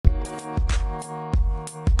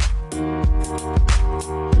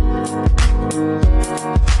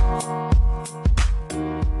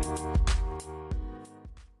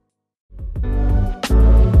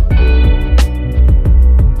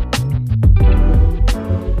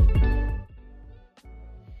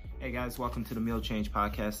guys, welcome to the Meal Change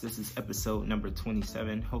Podcast. This is episode number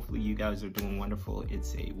 27. Hopefully you guys are doing wonderful.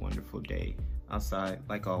 It's a wonderful day outside,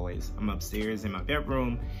 like always. I'm upstairs in my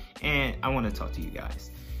bedroom and I want to talk to you guys.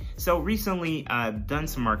 So recently I've done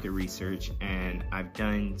some market research and I've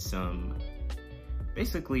done some,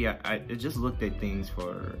 basically I just looked at things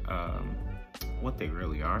for what they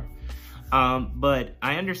really are. But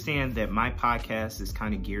I understand that my podcast is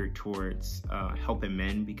kind of geared towards helping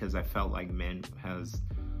men, because I felt like men has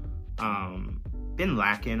been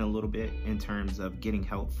lacking a little bit in terms of getting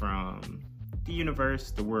help from the universe,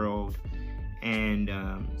 the world, and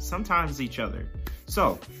sometimes each other.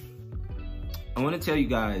 So I want to tell you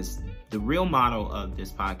guys, the real motto of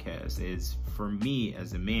this podcast is, for me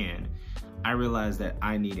as a man, I realized that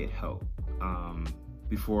I needed help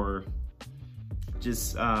before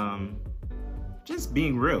just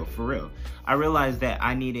being real, for real. I realized that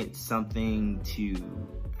I needed something to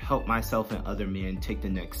help myself and other men take the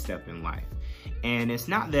next step in life. And it's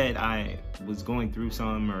not that I was going through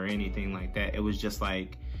some or anything like that. It was just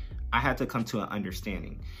like, I had to come to an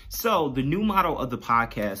understanding. So the new motto of the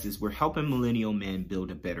podcast is, we're helping millennial men build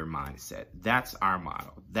a better mindset. That's our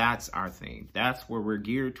motto. That's our thing. That's where we're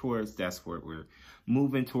geared towards. That's where we're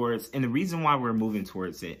moving towards. And the reason why we're moving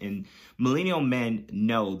towards it, and millennial men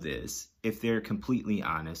know this if they're completely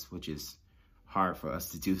honest, which is hard for us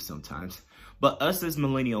to do sometimes. But us as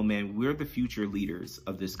millennial men, we're the future leaders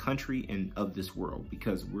of this country and of this world,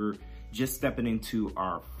 because we're just stepping into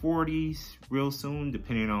our 40s real soon,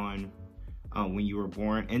 depending on when you were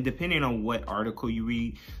born and depending on what article you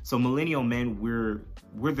read. So millennial men,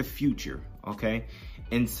 we're the future, okay?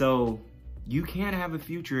 And so you can't have a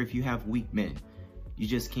future if you have weak men. You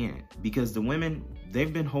just can't, because the women,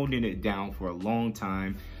 they've been holding it down for a long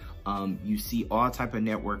time. You see all type of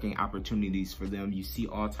networking opportunities for them. You see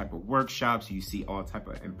all type of workshops. You see all type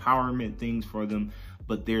of empowerment things for them,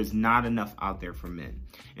 but there's not enough out there for men.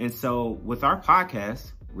 And so with our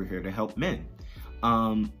podcast, we're here to help men.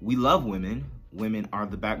 We love women. Women are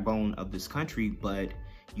the backbone of this country, but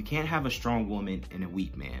you can't have a strong woman and a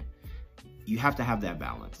weak man. You have to have that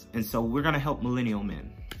balance. And so we're going to help millennial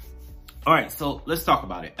men. All right, so let's talk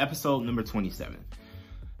about it. Episode number 27.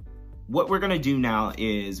 What we're going to do now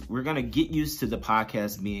is we're going to get used to the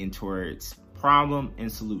podcast being towards problem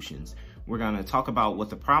and solutions. We're going to talk about what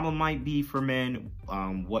the problem might be for men,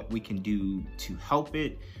 what we can do to help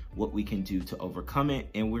it, what we can do to overcome it,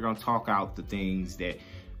 and we're going to talk out the things that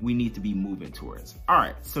we need to be moving towards. All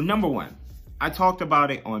right, so number one, I talked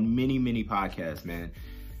about it on many podcasts, man.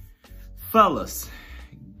 Fellas,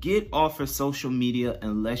 get off of social media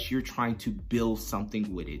unless you're trying to build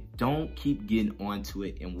something with it. Don't keep getting onto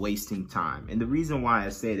it and wasting time. And the reason why I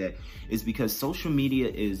say that is because social media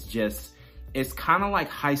is just, it's kind of like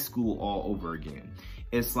high school all over again.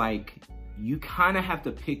 It's like, you kind of have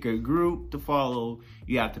to pick a group to follow.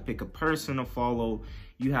 You have to pick a person to follow.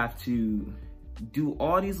 You have to do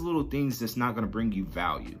all these little things that's not going to bring you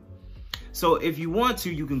value. So if you want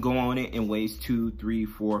to, you can go on it and waste 2, 3,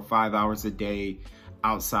 4, 5 hours a day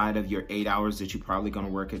outside of your 8 hours that you're probably going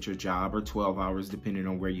to work at your job, or 12 hours, depending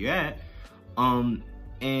on where you're at.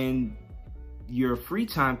 And your free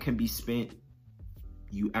time can be spent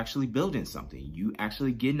you actually building something, you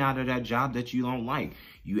actually getting out of that job that you don't like,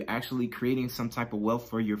 you actually creating some type of wealth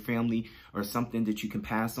for your family, or something that you can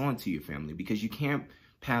pass on to your family, because you can't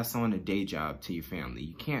pass on a day job to your family.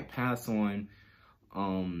 You can't pass on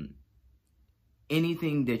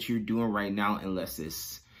anything that you're doing right now unless it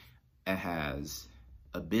has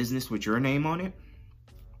a business with your name on it.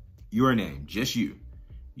 Your name, just you,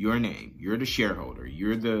 your name. You're the shareholder.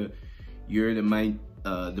 You're the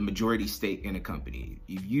majority stake in a company.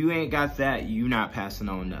 If you ain't got that, you're not passing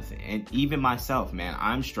on nothing. And even myself, man,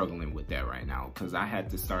 I'm struggling with that right now, because I had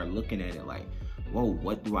to start looking at it like, whoa,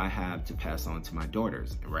 what do I have to pass on to my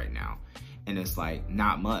daughters right now? And it's like,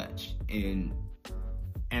 not much. And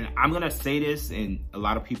I'm gonna say this, and a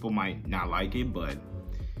lot of people might not like it, but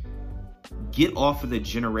get off of the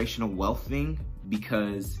generational wealth thing,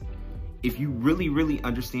 because if you really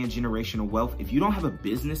understand generational wealth, if you don't have a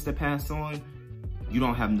business to pass on, you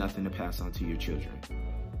don't have nothing to pass on to your children.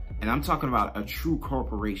 And I'm talking about a true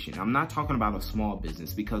corporation. I'm not talking about a small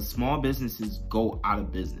business, because small businesses go out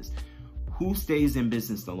of business. Who stays in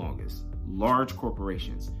business the longest? Large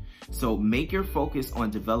corporations. So make your focus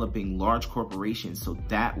on developing large corporations, so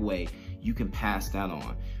that way you can pass that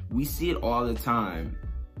on. We see it all the time.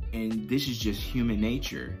 And this is just human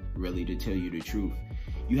nature, really, to tell you the truth.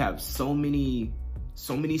 You have so many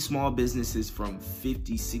small businesses from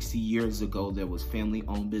 50, 60 years ago that was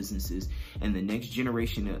family-owned businesses, and the next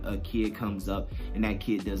generation, a kid comes up and that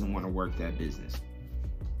kid doesn't want to work that business.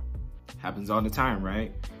 Happens all the time,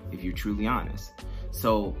 right? If you're truly honest.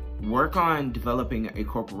 So work on developing a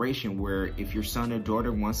corporation where if your son or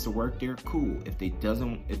daughter wants to work there, cool. If they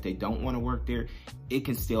don't want to work there, it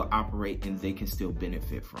can still operate and they can still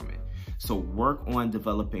benefit from it. So work on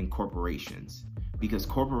developing corporations, because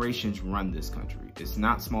corporations run this country. It's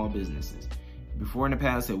not small businesses. Before in the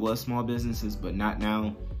past, it was small businesses, but not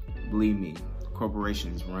now. Believe me,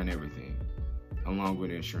 corporations run everything, along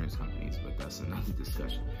with insurance companies, but that's another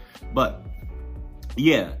discussion. But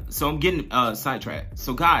yeah, so I'm getting sidetracked.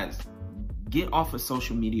 So guys, get off of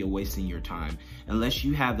social media wasting your time. Unless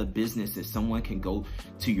you have a business that someone can go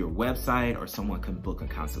to your website, or someone can book a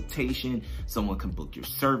consultation, someone can book your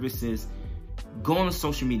services, go on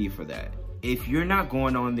social media for that. If you're not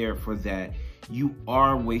going on there for that, you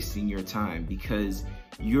are wasting your time, because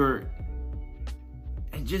and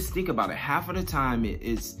just think about it. Half of the time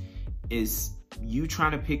is you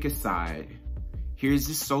trying to pick a side. Here's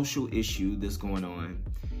this social issue that's going on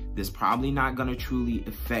that's probably not going to truly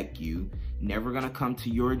affect you, never going to come to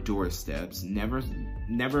your doorsteps, never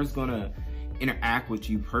is going to interact with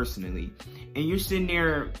you personally. And you're sitting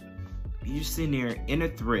there in a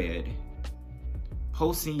thread,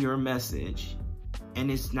 posting your message,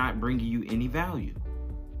 and it's not bringing you any value.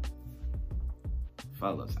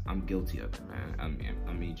 Fellas, I'm guilty of it, man.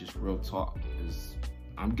 I mean, just real talk,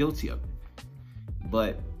 I'm guilty of it.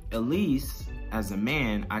 But at least as a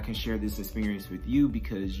man, I can share this experience with you,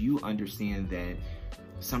 because you understand that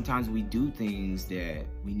sometimes we do things that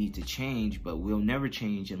we need to change, but we'll never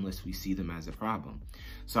change unless we see them as a problem.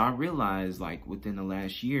 So I realized, like, within the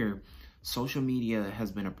last year, social media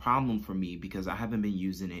has been a problem for me, because I haven't been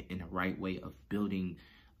using it in the right way of building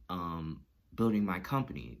my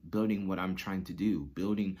company, building what I'm trying to do,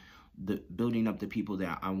 building up the people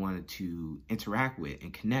that I wanted to interact with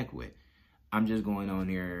and connect with. I'm just going on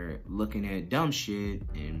there looking at dumb shit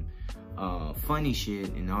and funny shit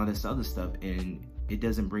and all this other stuff, and it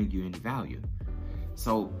doesn't bring you any value.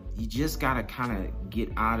 So you just gotta kind of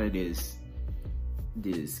get out of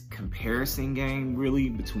this comparison game, really,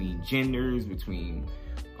 between genders, between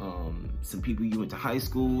some people you went to high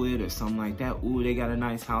school with or something like that. Ooh, they got a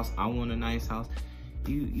nice house, I want a nice house.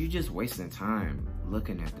 You just wasting time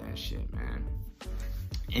looking at that shit, man.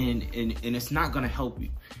 And it's not gonna help you.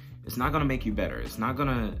 It's not gonna make you better. It's not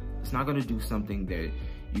gonna do something that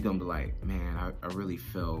you're gonna be like, man, I really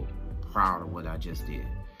feel proud of what I just did.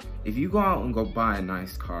 If you go out and go buy a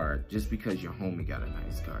nice car just because your homie got a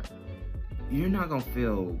nice car, you're not gonna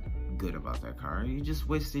feel good about that car. You just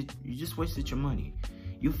wasted your money.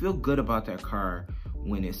 You feel good about that car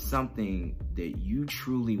when it's something that you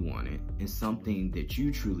truly wanted, it's something that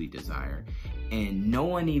you truly desire, and no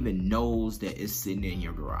one even knows that it's sitting in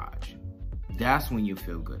your garage. That's when you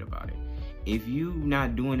feel good about it. If you're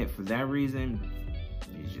not doing it for that reason,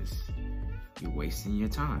 you're wasting your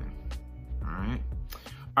time. All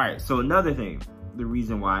right. So another thing, the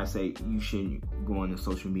reason why I say you shouldn't go on the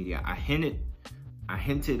social media, I hinted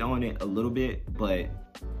on it a little bit, but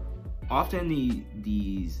often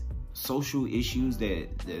these social issues that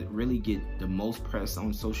really get the most press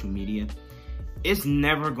on social media, it's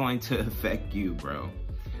never going to affect you, bro.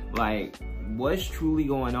 Like, what's truly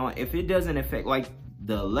going on, if it doesn't affect, like,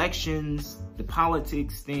 the elections, the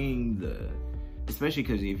politics thing, especially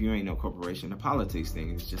because if you ain't no corporation, the politics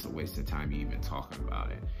thing is just a waste of time you even talking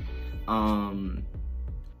about it.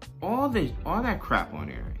 All that crap on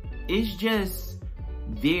there is just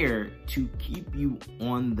there to keep you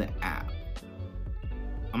on the app.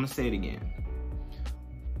 I'm gonna say it again.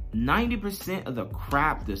 90% of the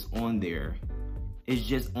crap that's on there is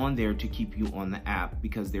just on there to keep you on the app,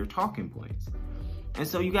 because they're talking points. And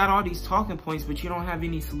so you got all these talking points, but you don't have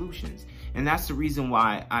any solutions. And that's the reason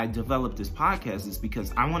why I developed this podcast, is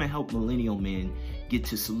because I want to help millennial men get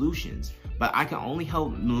to solutions. But I can only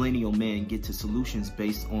help millennial men get to solutions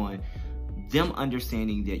based on them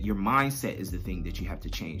understanding that your mindset is the thing that you have to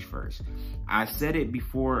change first. I said it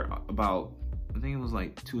before about, I think it was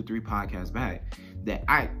like 2 or 3 podcasts back, that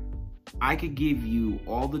I could give you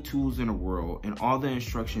all the tools in the world and all the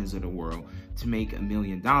instructions in the world to make $1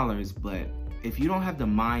 million, but if you don't have the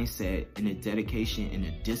mindset and the dedication and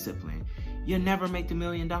the discipline, you'll never make the $1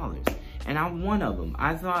 million. And I'm one of them.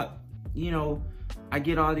 I thought, I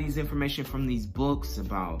get all these information from these books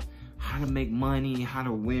about how to make money, how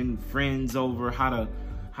to win friends over, how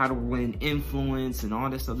to win influence and all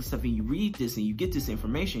this other stuff. And you read this and you get this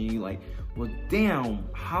information and you're like, well, damn,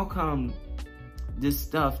 how come this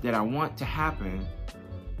stuff that I want to happen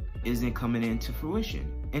isn't coming into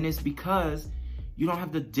fruition? And it's because you don't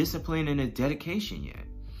have the discipline and the dedication yet.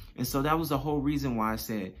 And so that was the whole reason why I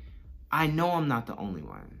said, I know I'm not the only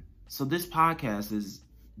one. So this podcast is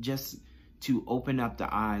just to open up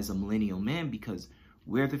the eyes of millennial men, because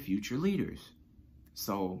we're the future leaders.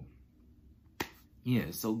 So, yeah,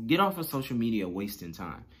 so get off of social media wasting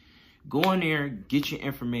time. Go on there, get your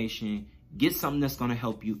information, get something that's going to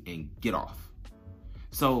help you, and get off.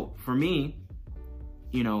 So for me,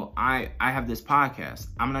 you know, I have this podcast.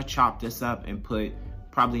 I'm going to chop this up and put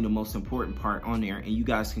probably the most important part on there, and you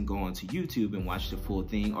guys can go onto YouTube and watch the full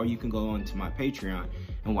thing, or you can go onto my Patreon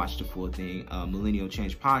and watch the full thing, Millennial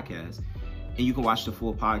Change Podcast. And you can watch the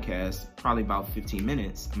full podcast, probably about 15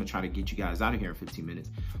 minutes. I'm gonna try to get you guys out of here in 15 minutes.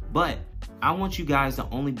 But I want you guys to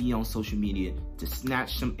only be on social media to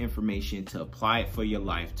snatch some information, to apply it for your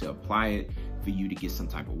life, to apply it for you to get some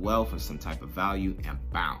type of wealth or some type of value and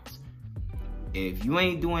bounce. If you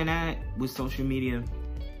ain't doing that with social media,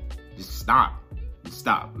 just stop. Just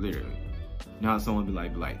stop, literally. Now someone be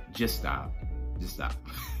like, just stop. Just stop.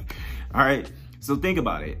 All right, so think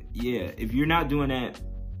about it. Yeah, if you're not doing that,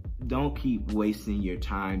 don't keep wasting your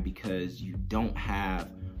time, because you don't have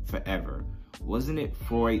forever. Wasn't it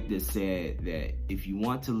Freud that said that if you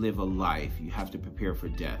want to live a life, you have to prepare for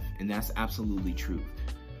death? And that's absolutely true,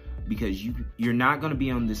 because you're not going to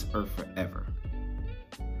be on this earth forever.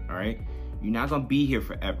 All right? You're not going to be here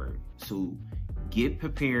forever. So get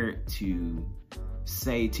prepared to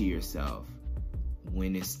say to yourself,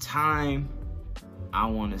 when it's time, I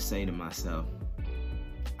want to say to myself,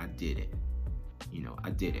 I did it. You know, I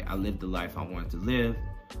did it. I lived the life I wanted to live.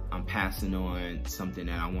 I'm passing on something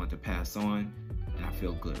that I want to pass on, and I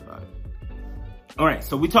feel good about it. All right,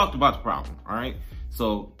 so we talked about the problem, all right?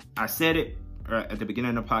 So I said it at the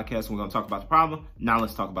beginning of the podcast, we're going to talk about the problem. Now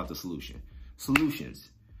let's talk about the solution. Solutions.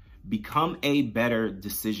 Become a better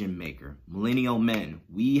decision maker. Millennial men,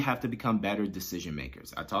 we have to become better decision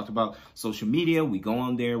makers. I talked about social media. We go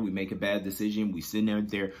on there, we make a bad decision. We sit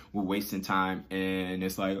there, we're wasting time, and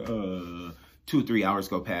it's like, 2 or 3 hours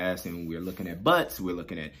go past, and we're looking at butts, we're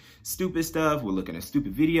looking at stupid stuff, we're looking at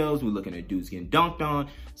stupid videos, we're looking at dudes getting dunked on,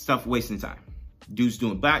 stuff wasting time. Dudes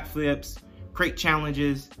doing backflips, crate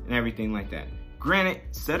challenges, and everything like that. Granted,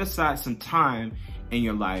 set aside some time in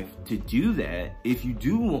your life to do that. If you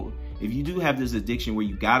do have this addiction where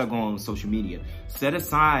you gotta go on social media, set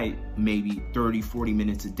aside maybe 30, 40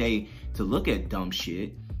 minutes a day to look at dumb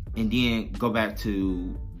shit, and then go back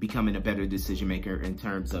to becoming a better decision maker in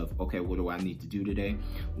terms of, okay, what do I need to do today?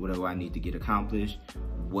 What do I need to get accomplished?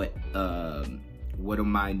 What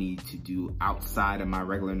do I need to do outside of my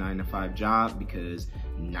regular 9-to-5 job? Because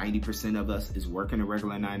 90% of us is working a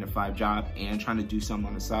regular 9-to-5 job and trying to do something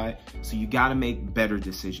on the side. So you gotta make better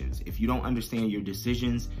decisions. If you don't understand your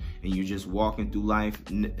decisions and you're just walking through life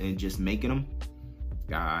and just making them,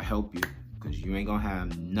 God help you, because you ain't gonna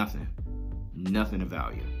have nothing of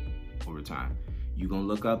value over time. You're gonna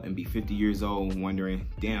look up and be 50 years old wondering,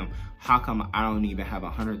 damn, how come I don't even have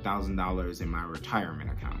 $100,000 in my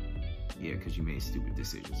retirement account? Yeah, because you made stupid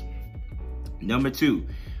decisions. Number 2,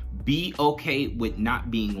 be okay with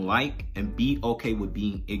not being liked, and be okay with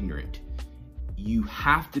being ignorant. You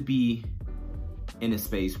have to be in a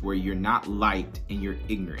space where you're not liked and you're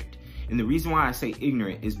ignorant. And the reason why I say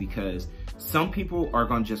ignorant is because some people are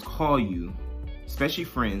gonna just call you, especially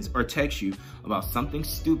friends, or text you about something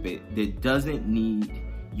stupid that doesn't need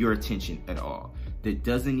your attention at all, that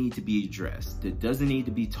doesn't need to be addressed, that doesn't need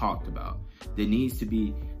to be talked about, that needs to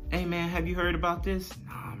be, hey man, have you heard about this?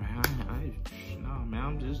 Nah man,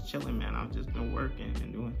 I'm just chilling, man. I've just been working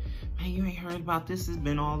and doing, man, you ain't heard about this? It's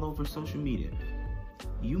been all over social media.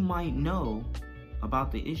 You might know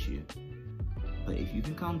about the issue, but if you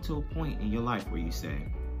can come to a point in your life where you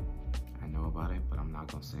say, I know about it, but I'm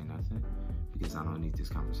not gonna say nothing, because I don't need this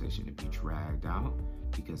conversation to be dragged out,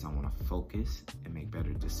 because I want to focus and make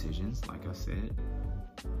better decisions, like I said,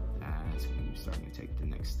 that's when you're starting to take the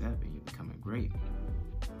next step and you're becoming great.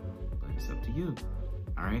 But it's up to you,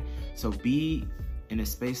 all right? So be in a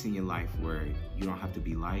space in your life where you don't have to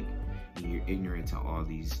be liked and you're ignorant to all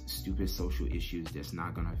these stupid social issues that's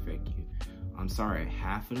not going to affect you. I'm sorry,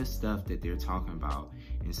 half of the stuff that they're talking about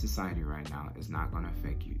in society right now is not going to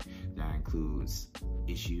affect you. That includes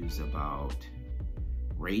issues about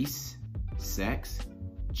race, sex,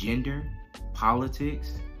 gender,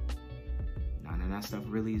 politics. None of that stuff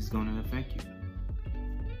really is going to affect you.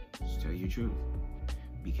 Just tell you the truth.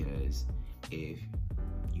 Because if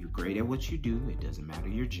you're great at what you do, it doesn't matter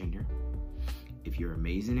your gender. If you're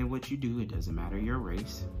amazing at what you do, it doesn't matter your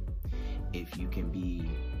race. If you can be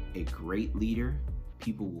a great leader,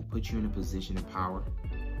 people will put you in a position of power.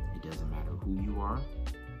 It doesn't matter who you are.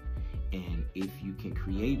 And if you can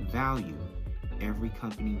create value, every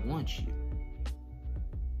company wants you.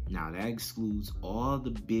 Now that excludes all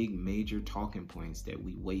the big major talking points that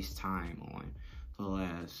we waste time on. for the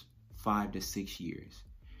last 5 to 6 years.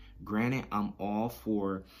 Granted, I'm all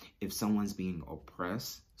for if someone's being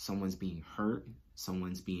oppressed, someone's being hurt,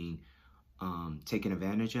 someone's being taken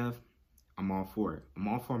advantage of, I'm all for it. I'm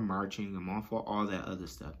all for marching. I'm all for all that other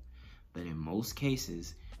stuff. But in most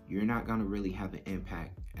cases, you're not going to really have an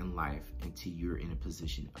impact in life until you're in a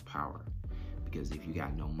position of power. Because if you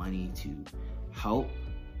got no money to help,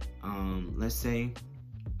 let's say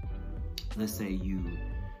you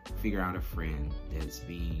figure out a friend that's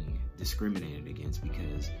being discriminated against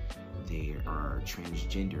because they are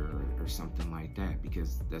transgender or something like that,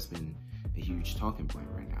 because that's been a huge talking point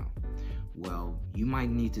right now. Well, you might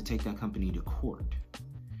need to take that company to court.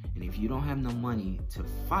 And if you don't have no money to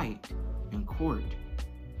fight in court,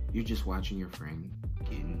 you're just watching your friend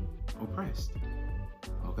getting oppressed.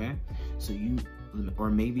 Okay? So or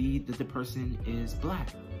maybe that the person is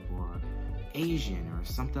black or Asian or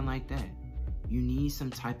something like that. You need some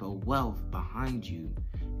type of wealth behind you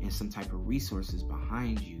and some type of resources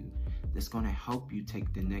behind you that's going to help you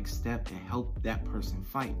take the next step and help that person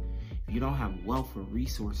fight. If you don't have wealth or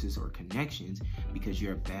resources or connections because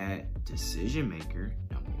you're a bad decision maker,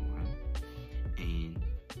 number one, and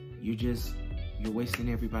you're wasting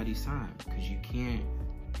everybody's time, because you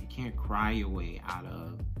can't cry your way out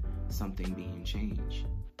of something being changed.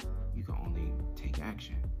 You can only take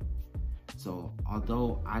action. So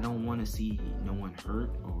although I don't want to see no one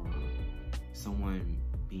hurt or someone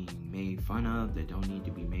being made fun of that don't need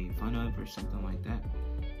to be made fun of or something like that,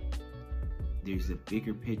 there's a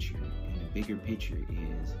bigger picture. And the bigger picture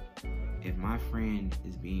is, if my friend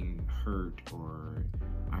is being hurt or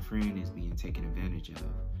my friend is being taken advantage of,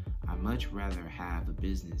 I'd much rather have a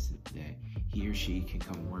business that he or she can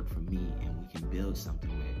come work for me and we can build something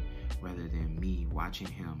with, rather than me watching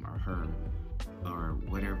him or her or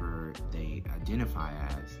whatever they identify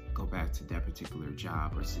as go back to that particular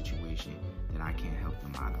job or situation that I can't help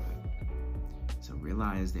them out of it. So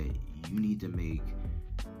realize that you need to make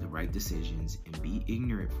the right decisions and be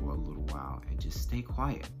ignorant for a little while and just stay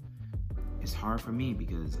quiet. It's hard for me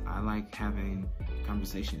because I like having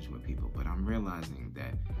conversations with people, but I'm realizing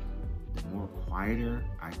that the more quieter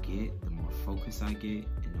I get, the more focus I get,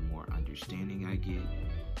 and the more understanding I get,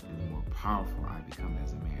 and the more powerful I become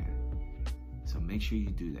as a man. So make sure you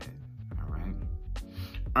do that, all right?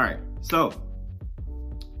 All right, so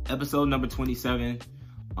episode number 27,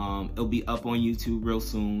 it'll be up on YouTube real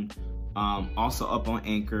soon. Also up on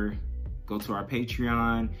Anchor. Go to our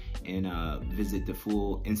Patreon and visit the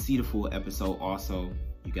full and see the full episode. Also,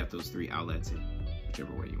 you got those 3 outlets,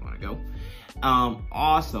 whichever way you want to go.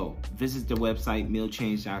 Also, visit the website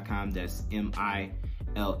millchange.com. That's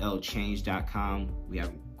MILLchange.com. We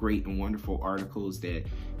have great and wonderful articles that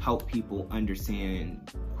help people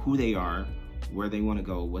understand who they are, where they want to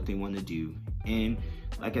go, what they want to do. And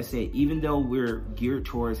like I said, even though we're geared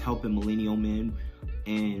towards helping millennial men,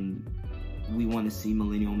 and we want to see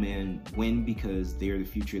millennial men win because they're the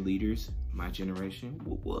future leaders, my generation,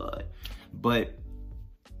 what? But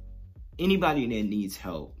anybody that needs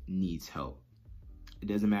help needs help. It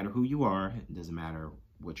doesn't matter who you are. It doesn't matter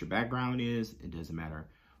what your background is. It doesn't matter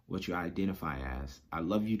what you identify as. I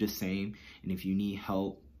love you the same. And if you need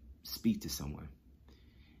help, speak to someone.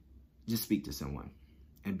 Just speak to someone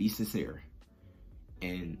and be sincere.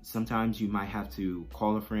 And sometimes you might have to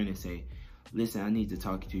call a friend and say, listen, I need to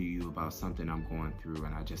talk to you about something I'm going through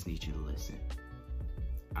and I just need you to listen.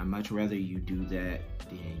 I'd much rather you do that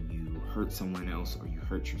than you hurt someone else or you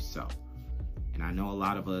hurt yourself. And I know a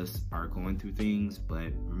lot of us are going through things,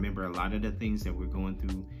 but remember, a lot of the things that we're going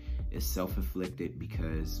through is self-inflicted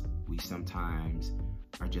because we sometimes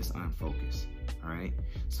are just unfocused, all right?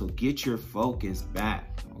 So get your focus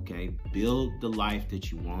back, okay? Build the life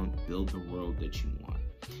that you want, build the world that you want.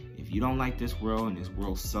 If you don't like this world and this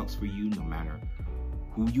world sucks for you, no matter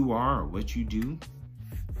who you are or what you do,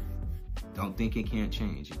 don't think it can't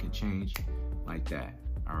change. It can change like that,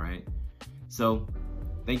 all right? So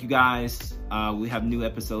thank you guys. We have new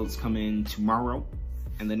episodes coming tomorrow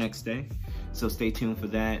and the next day. So stay tuned for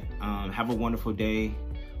that. Have a wonderful day.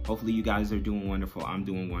 Hopefully you guys are doing wonderful. I'm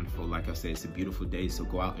doing wonderful. Like I said, it's a beautiful day. So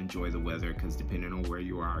go out and enjoy the weather, because depending on where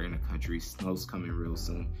you are in the country, snow's coming real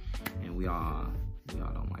soon. And we all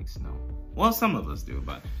don't like snow. Well, some of us do,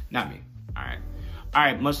 but not me. All right. All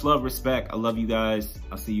right. Much love, respect. I love you guys.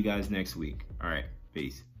 I'll see you guys next week. All right.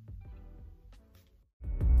 Peace.